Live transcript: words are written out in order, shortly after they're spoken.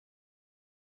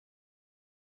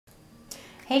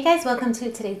Hey guys, welcome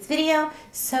to today's video.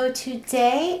 So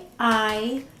today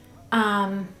I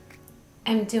am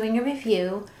doing a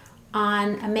review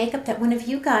on a makeup that one of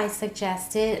you guys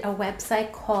suggested, a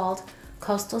website called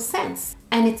Coastal Scents.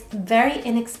 And it's very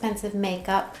inexpensive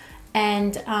makeup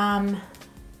and I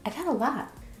got a lot.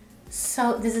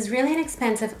 So this is really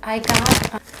inexpensive. I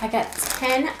got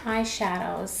 10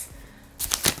 eyeshadows,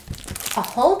 a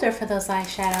holder for those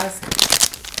eyeshadows,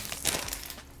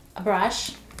 a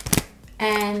brush,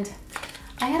 and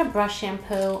I had a brush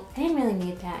shampoo. I didn't really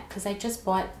need that because I just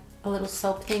bought a little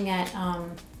soap thing at,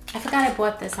 I forgot I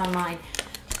bought this online,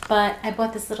 but I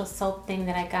bought this little soap thing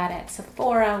that I got at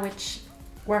Sephora, which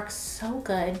works so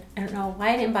good. I don't know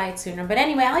why I didn't buy it sooner, but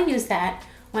anyway, I'll use that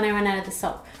when I run out of the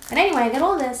soap. But anyway, I got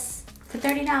all this for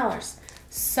 $30.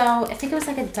 So I think it was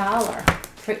like $1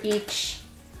 for each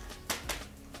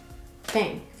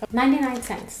thing, 99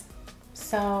 cents.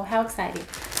 So how exciting.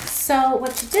 So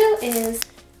what you do is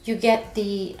you get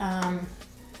the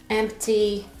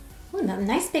empty, ooh,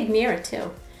 nice big mirror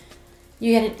too.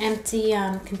 You get an empty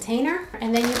container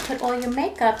and then you put all your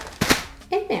makeup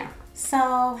in there.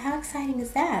 So how exciting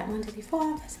is that? 1, 2, 3,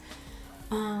 4, 5,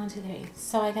 1, 2, 3.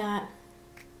 So I got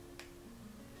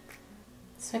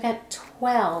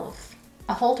 12,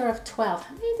 a holder of 12.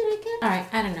 How many did I get? All right,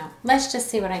 I don't know. Let's just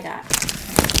see what I got.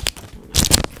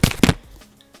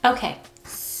 Okay,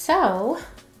 so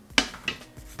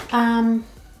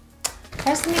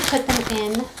first let me put them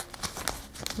in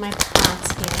my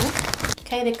pots here.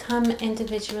 Okay, they come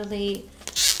individually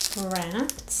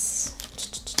wrapped.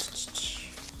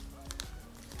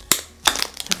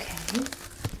 Okay,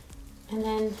 and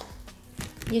then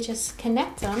you just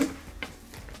connect them.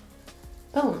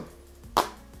 Boom,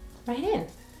 right in.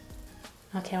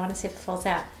 Okay, I want to see if it falls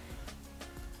out.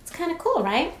 It's kind of cool,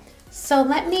 right? So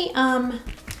let me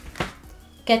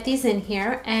get these in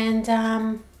here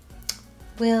and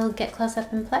we'll get close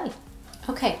up and play.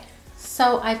 Okay,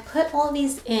 so I put all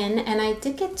these in and I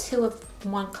did get 2 of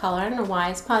one color. I don't know why,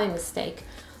 it's probably a mistake.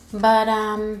 But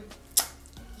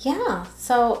yeah,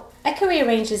 so I could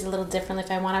rearrange these a little differently if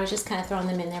I want. I was just kind of throwing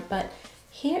them in there, but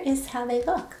here is how they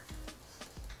look.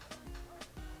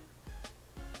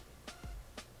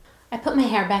 I put my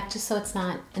hair back just so it's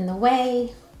not in the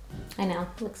way. I know,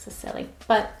 it looks so silly,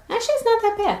 but actually it's not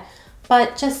that bad.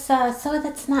 But just so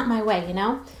that's not my way, you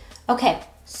know? Okay,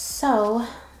 so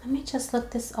let me just look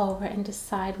this over and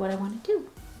decide what I want to do.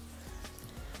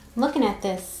 I'm looking at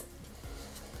this.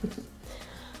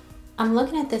 I'm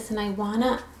looking at this and I want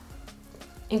to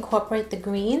incorporate the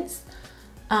greens,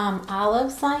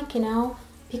 olives, like, you know,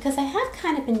 because I have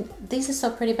kind of been, these are so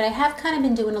pretty, but I have kind of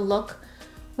been doing a look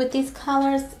with these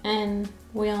colors, and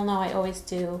we all know I always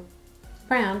do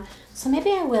brown. So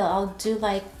maybe I'll do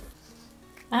like,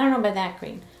 I don't know about that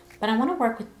green, but I want to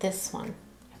work with this one.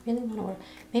 I really want to work.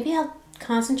 Maybe I'll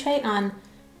concentrate on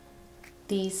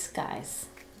these guys.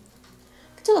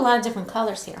 I could do a lot of different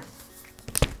colors here.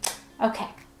 Okay.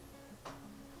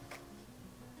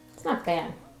 It's not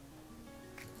bad.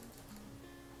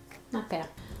 Not bad.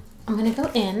 I'm going to go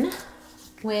in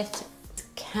with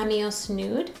Chamois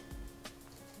Nude.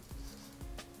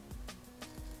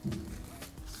 I'm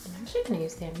actually going to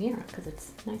use their mirror because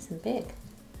it's nice and big.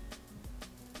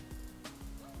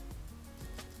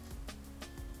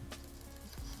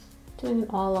 Doing it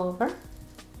all over.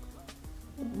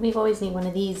 We've always need one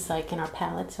of these like in our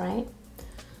palettes, right?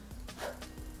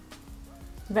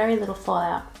 Very little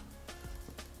fallout.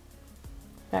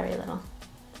 Very little.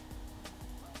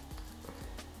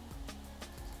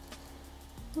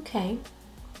 Okay.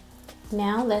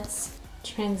 Now let's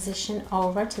transition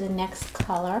over to the next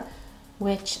color,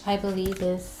 which I believe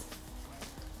is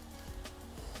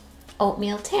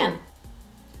Oatmeal Tan.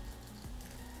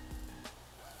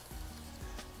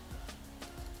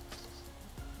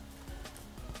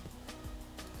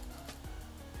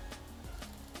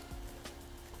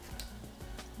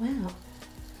 Wow.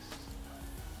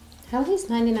 How are these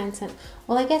 99 cents?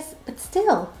 Well, I guess, but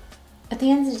still, at the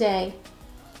end of the day,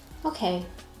 okay,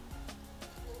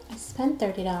 I spent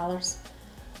 $30,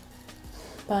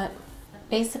 but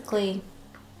basically,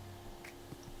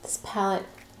 this palette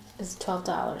is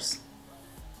 $12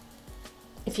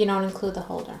 if you don't include the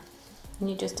holder, and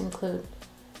you just include,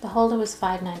 the holder was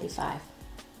 $5.95.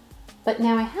 But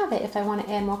now I have it if I want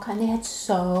to add more color. They had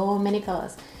so many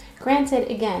colors.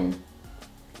 Granted, again,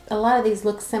 a lot of these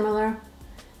look similar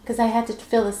because I had to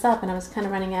fill this up and I was kind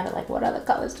of running out of like, what other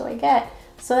colors do I get?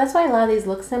 So that's why a lot of these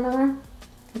look similar.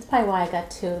 That's probably why I got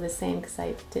 2 of the same, because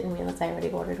I didn't realize I already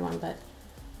ordered one, but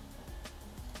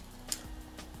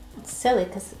it's silly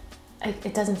because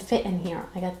it doesn't fit in here.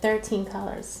 I got 13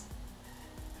 colors.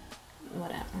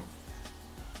 Whatever.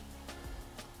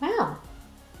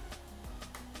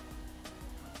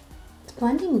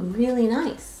 blending really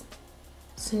nice.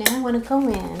 So now I want to go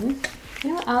in. You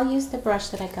know what? I'll use the brush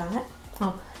that I got.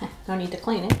 Oh, no need to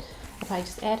clean it. I probably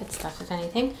just added stuff, if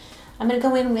anything. I'm going to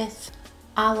go in with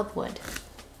Olivewood.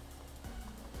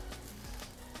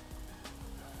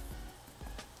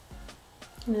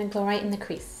 I'm going to go right in the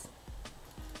crease.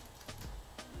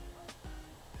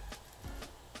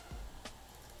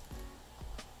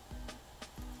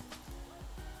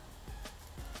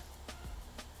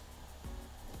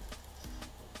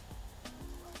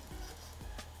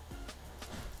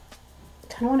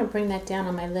 I want to bring that down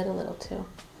on my lid a little too.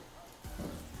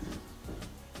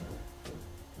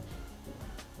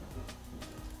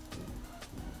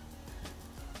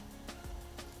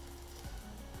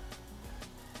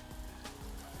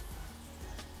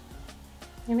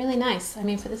 They're really nice. I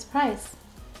mean, for this price,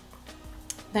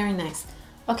 very nice.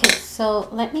 Okay, so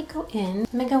let me go in.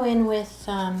 I'm going to go in with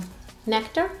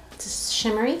Nectar. It's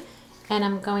shimmery, and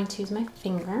I'm going to use my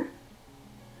finger.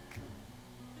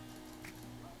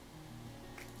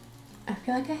 I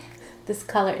feel like this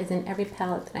color is in every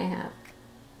palette that I have,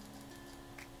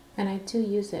 and I do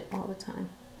use it all the time.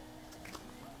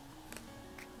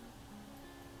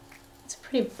 It's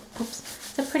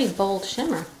a pretty bold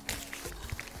shimmer.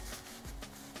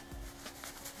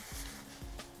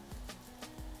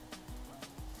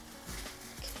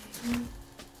 Okay.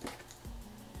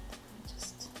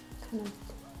 Just kind of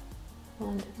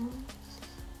blend it on.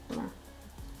 Come on.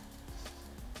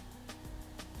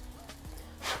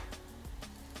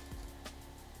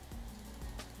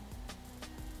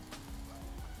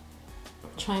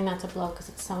 Trying not to blow because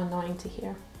it's so annoying to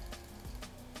hear.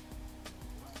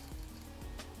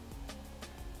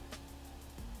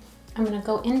 I'm going to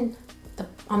go in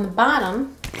on the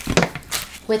bottom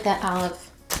with that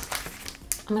olive.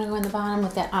 I'm going to go in the bottom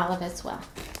with that olive as well.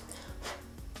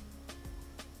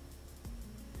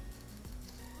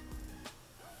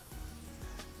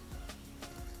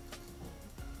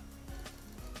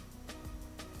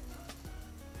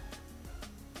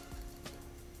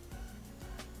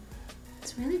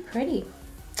 It's really pretty.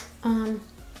 Let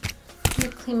me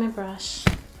clean my brush.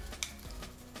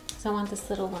 So I want this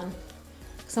little one.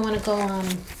 So I want to go on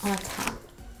the top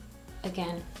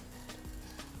again.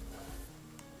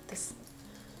 This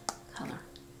color.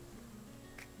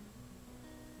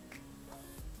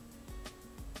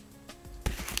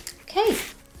 Okay,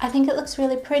 I think it looks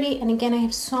really pretty. And again, I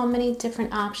have so many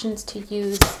different options to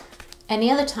use. Any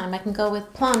other time I can go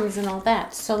with plums and all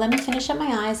that. So let me finish up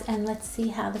my eyes and let's see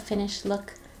how the finished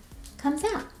look comes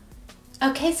out.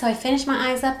 Okay, so I finished my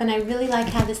eyes up and I really like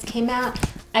how this came out.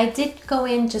 I did go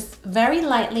in just very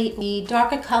lightly, the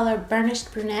darker color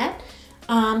Burnished Brunette.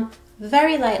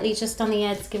 Very lightly, just on the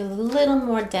edge, give it a little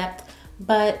more depth.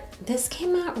 But this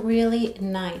came out really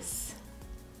nice.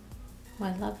 Oh,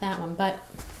 I love that one, but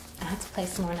I have to play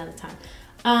some more another time.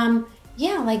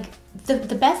 Yeah, like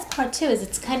the best part too is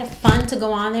it's kind of fun to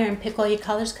go on there and pick all your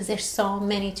colors because there's so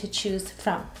many to choose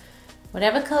from.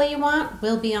 Whatever color you want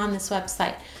will be on this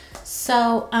website.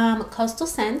 So Coastal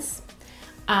Scents,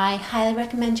 I highly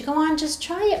recommend you go on, just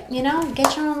try it, you know,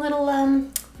 get your own little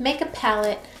makeup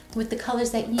palette with the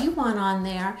colors that you want on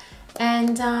there.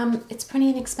 And it's pretty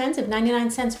inexpensive,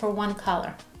 99 cents for one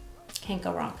color. Can't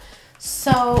go wrong.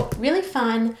 So really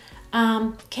fun,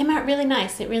 came out really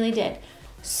nice, it really did.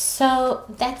 So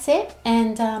that's it,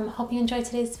 and hope you enjoyed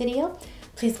today's video.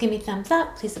 Please give me a thumbs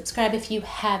up, please subscribe if you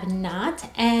have not,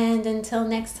 and until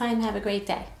next time, have a great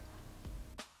day.